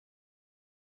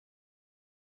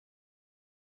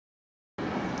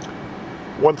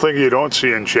One thing you don't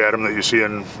see in Chatham that you see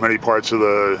in many parts of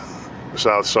the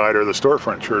South Side are the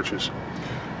storefront churches.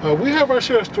 We have our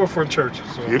share of storefront churches.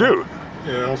 You do?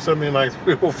 Yeah, on Sunday nights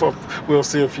we'll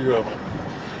see a few of them.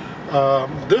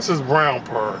 This is Brown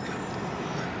Park.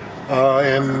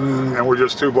 And we're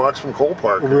just 2 blocks from Cole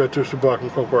Park. We're at 2 blocks from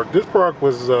Cole Park. This park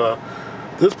was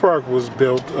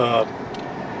built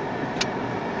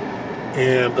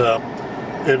and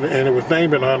it was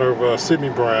named in honor of Sidney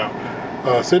Brown.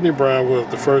 Sidney Brown was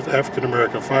the first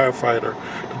African-American firefighter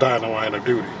to die in the line of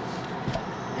duty.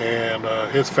 And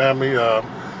his family,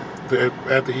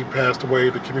 after he passed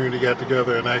away, the community got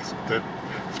together and asked that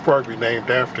this park be named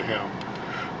after him.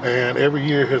 And every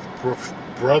year his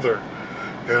brother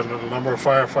and a number of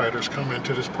firefighters come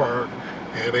into this park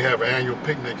and they have an annual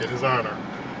picnic in his honor.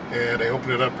 And they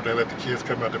open it up and they let the kids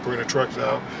come out to bring the trucks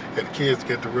out, and the kids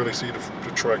get to really see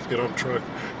the trucks, get on the truck,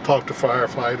 talk to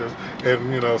firefighters,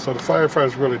 and so the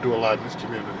firefighters really do a lot in this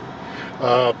community.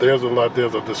 There's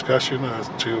a discussion as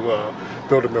to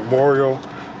build a memorial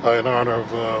in honor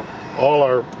of all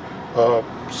our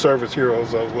service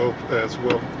heroes, as well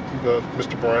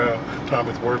Mr. Brown,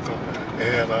 Thomas Wortham,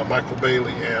 and Michael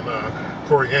Bailey, and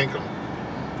Corey Yankum.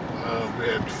 We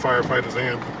had firefighters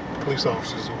and police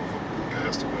officers who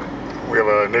passed away. We have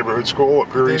a neighborhood school, a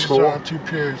Peary School. John T.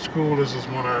 Peary School. This is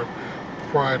one of our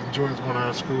pride and joy. Is one of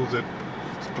our schools that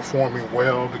is performing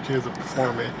well. The kids are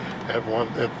performing at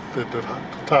the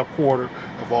top quarter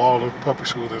of all the public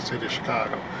schools in the city of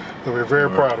Chicago. So we're very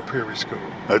proud of Peary School.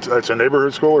 That's a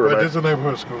neighborhood school, or it's a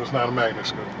neighborhood school. It's not a magnet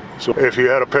school. So if you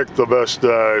had to pick the best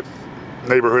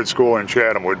neighborhood school in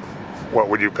Chatham, what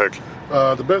would you pick?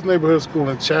 The best neighborhood school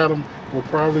in Chatham would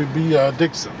probably be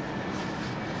Dixon.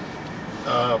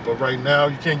 But right now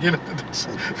you can't get into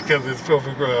Dixon because it's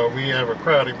filthy. We have a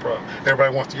crowding problem.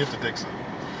 Everybody wants to get to Dixon.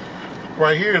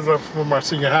 Right here is from our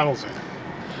senior housing.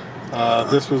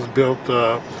 This was built.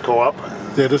 Co-op?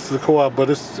 Yeah, this is the co-op, but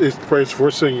it's priced for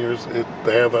seniors. You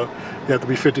have to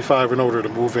be 55 and older to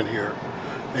move in here.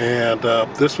 And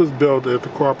this was built at the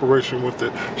cooperation with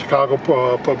the Chicago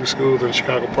Public Schools and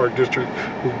Chicago Park District,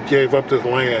 who gave up this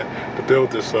land to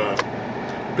build this.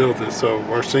 So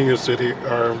our seniors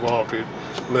are involved here,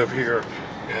 live here,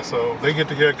 and so they get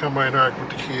together, come out and interact with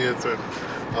the kids, and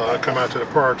come out to the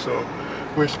park. So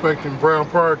we're expecting Brown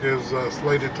Park is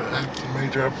slated to have some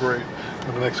major upgrade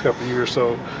in the next couple of years.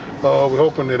 So we're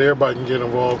hoping that everybody can get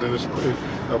involved in this,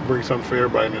 bring something for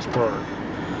everybody in this park.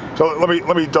 So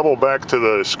let me double back to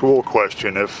the school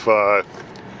question.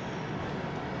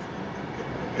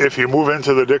 If you move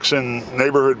into the Dixon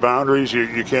neighborhood boundaries,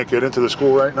 you can't get into the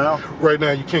school right now? Right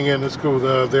now you can't get into the school.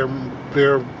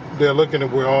 They're looking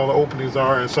at where all the openings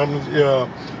are, and some the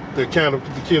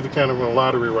kids are kind of in a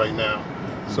lottery right now.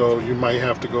 So you might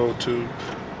have to go to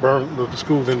the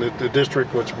schools in the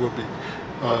district, which would be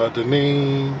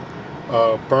Deneen,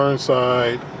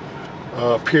 Burnside,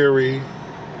 Peary,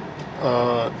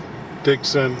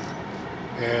 Dixon,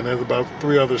 and there's about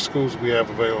 3 other schools we have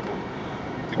available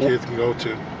the kids can go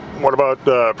to. What about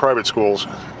private schools?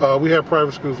 We have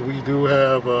private schools. We do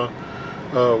have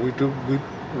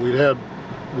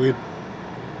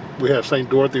we have St.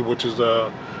 Dorothy, which is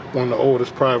one of the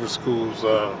oldest private schools,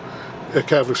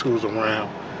 Catholic schools around.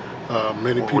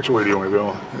 Many people. Which way do you want to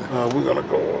go? We're going to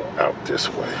go out this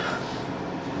way.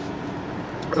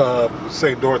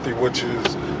 St. Dorothy, which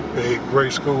is a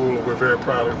great school. We're very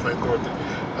proud of St. Dorothy.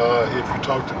 If you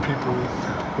talk to people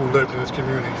who lived in this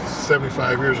community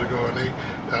 75 years ago, and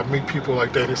I meet people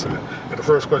like that, and the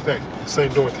first question,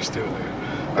 St. Dorothy's still there.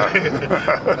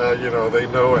 They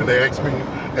know, and they ask me,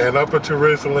 and up until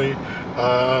recently,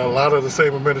 a lot of the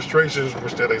same administrations were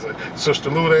still, they say, Sister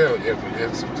Lou there,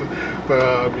 yes.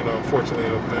 But, unfortunately,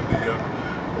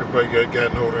 everybody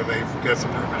gotten older and they've got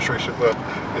some new administration, but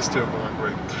it's still going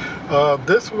great.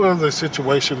 This was a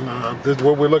situation, this is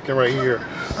what we're looking right here,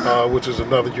 which is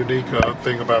another unique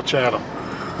thing about Chatham.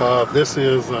 This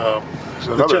is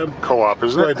another co-op,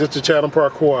 isn't it? Right, this is the Chatham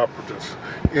Park Cooperative.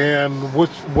 And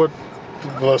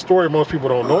the story most people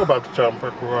don't know about the Chatham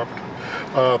Park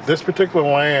Cooperative, this particular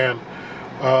land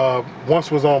once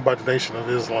was owned by the Nation of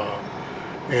Islam.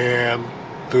 And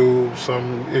through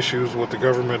some issues with the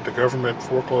government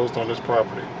foreclosed on this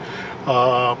property.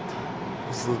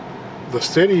 The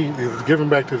city is giving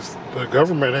back to the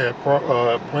government had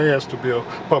plans to build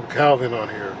public housing on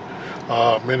here.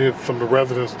 Many from the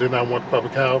residents did not want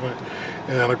public housing,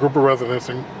 and a group of residents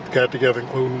got together,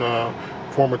 including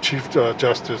former Chief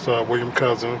Justice William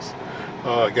Cousins,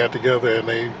 got together and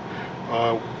they,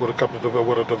 with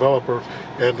a developer,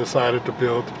 and decided to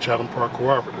build the Chatham Park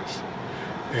Cooperatives.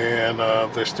 And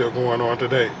they're still going on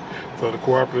today. So the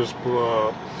cooperatives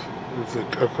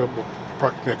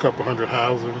approximately a couple hundred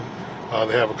housing.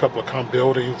 They have a couple of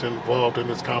buildings involved in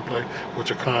this complex,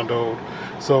 which are condoed.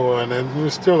 So, and then we're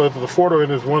still at the Fort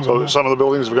End is one of So the. some of the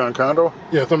buildings have gone condo?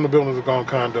 Yeah, some of the buildings have gone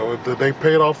condo. They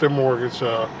paid off their mortgage,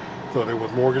 so they was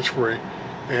mortgage free.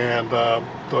 And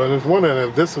so there's one,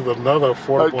 and this is another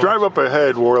affordable. Drive up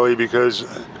ahead, Worley, because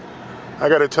I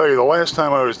got to tell you, the last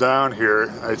time I was down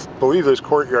here, I believe this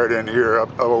courtyard in here,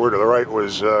 up over to the right,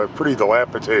 was pretty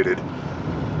dilapidated.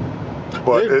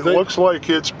 But it looks like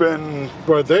it's been.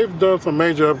 But they've done some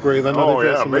major upgrades. I know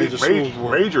they've got some major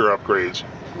upgrades.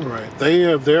 Right.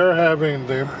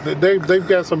 They've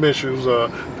got some issues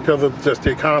because of just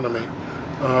the economy.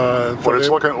 But it's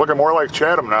looking more like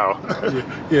Chatham now.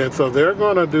 Yeah. So they're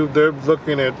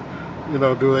looking at,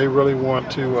 do they really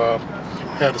want to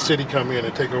have the city come in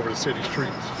and take over the city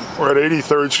streets? We're at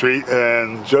 83rd Street,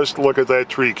 and just look at that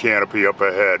tree canopy up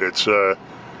ahead. It's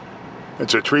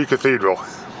a tree cathedral.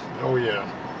 Oh yeah.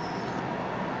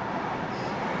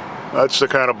 That's the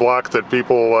kind of block that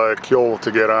people kill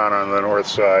to get on the north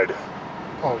side.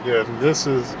 Oh yeah, and this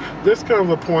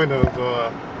comes a point of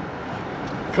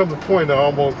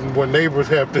almost when neighbors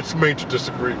have this major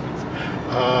disagreements.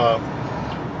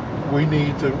 We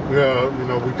need to,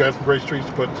 we've got some great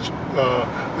streets, but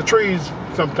the trees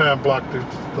sometimes block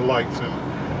the lights,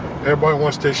 and everybody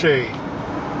wants their shade.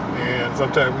 And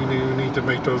sometimes we need to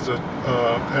make those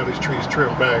have these trees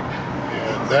trimmed back,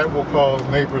 and that will cause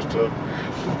neighbors to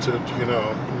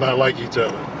not like each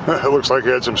other. It looks like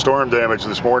you had some storm damage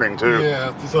this morning too.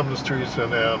 Yeah, some of the streets are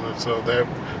down, and so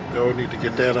they'll need to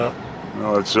get that up.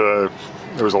 Well,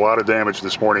 there was a lot of damage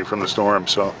this morning from the storm,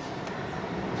 so.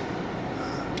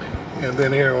 And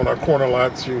then here on our corner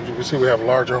lots, you can see we have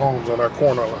larger homes on our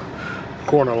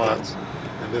corner lots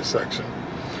in this section.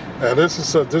 Now this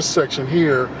section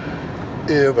here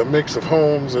is a mix of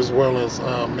homes as well as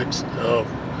a mix of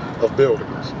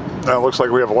buildings. Now it looks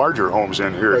like we have larger homes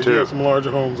in here right, too. You have some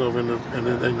larger homes over in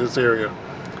this area.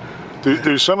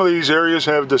 Do some of these areas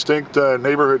have distinct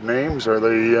neighborhood names? Are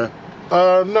they?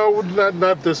 No,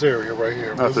 not this area right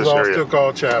here. Not this this is all area. still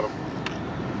called Chatham.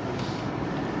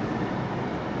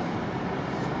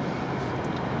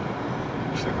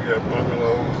 See, we have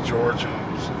bungalows, Georgians.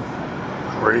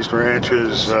 Raised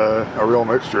ranches, a real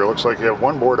mixture. It looks like you have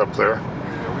one board up there.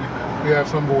 Yeah, we have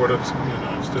some board ups,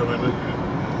 still in it.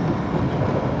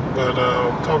 But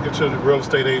talking to the real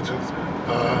estate agents,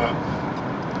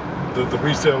 the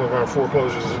resale of our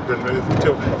foreclosures has been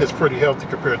it's pretty healthy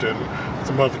compared to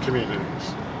some other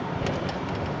communities.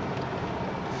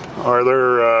 Are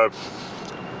there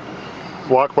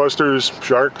blockbusters,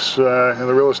 sharks in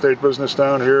the real estate business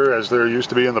down here, as there used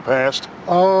to be in the past?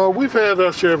 We've had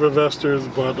our share of investors,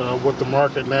 but with the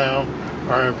market now,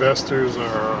 our investors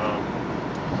are,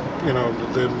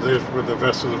 the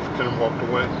investors have kind of walked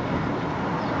away.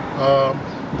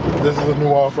 This is a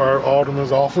new our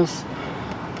alderman's office.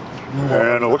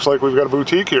 And it looks like we've got a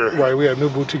boutique here. Right, we have a new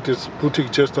boutique. This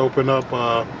boutique just opened up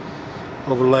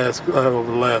over the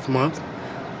last month.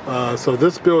 So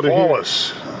this building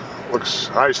Flawless. Looks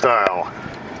high style.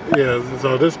 Yeah,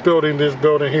 so this building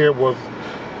here was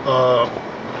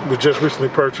just recently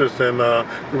purchased, and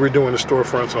we're redoing the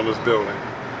storefronts on this building.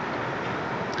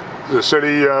 Is the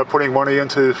city putting money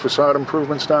into facade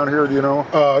improvements down here, do you know?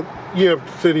 Yeah,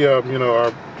 the city,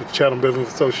 the Chatham Business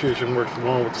Association works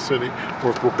along with the city,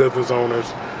 works with business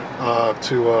owners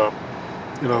to,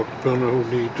 who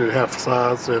need to have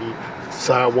facades and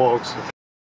sidewalks and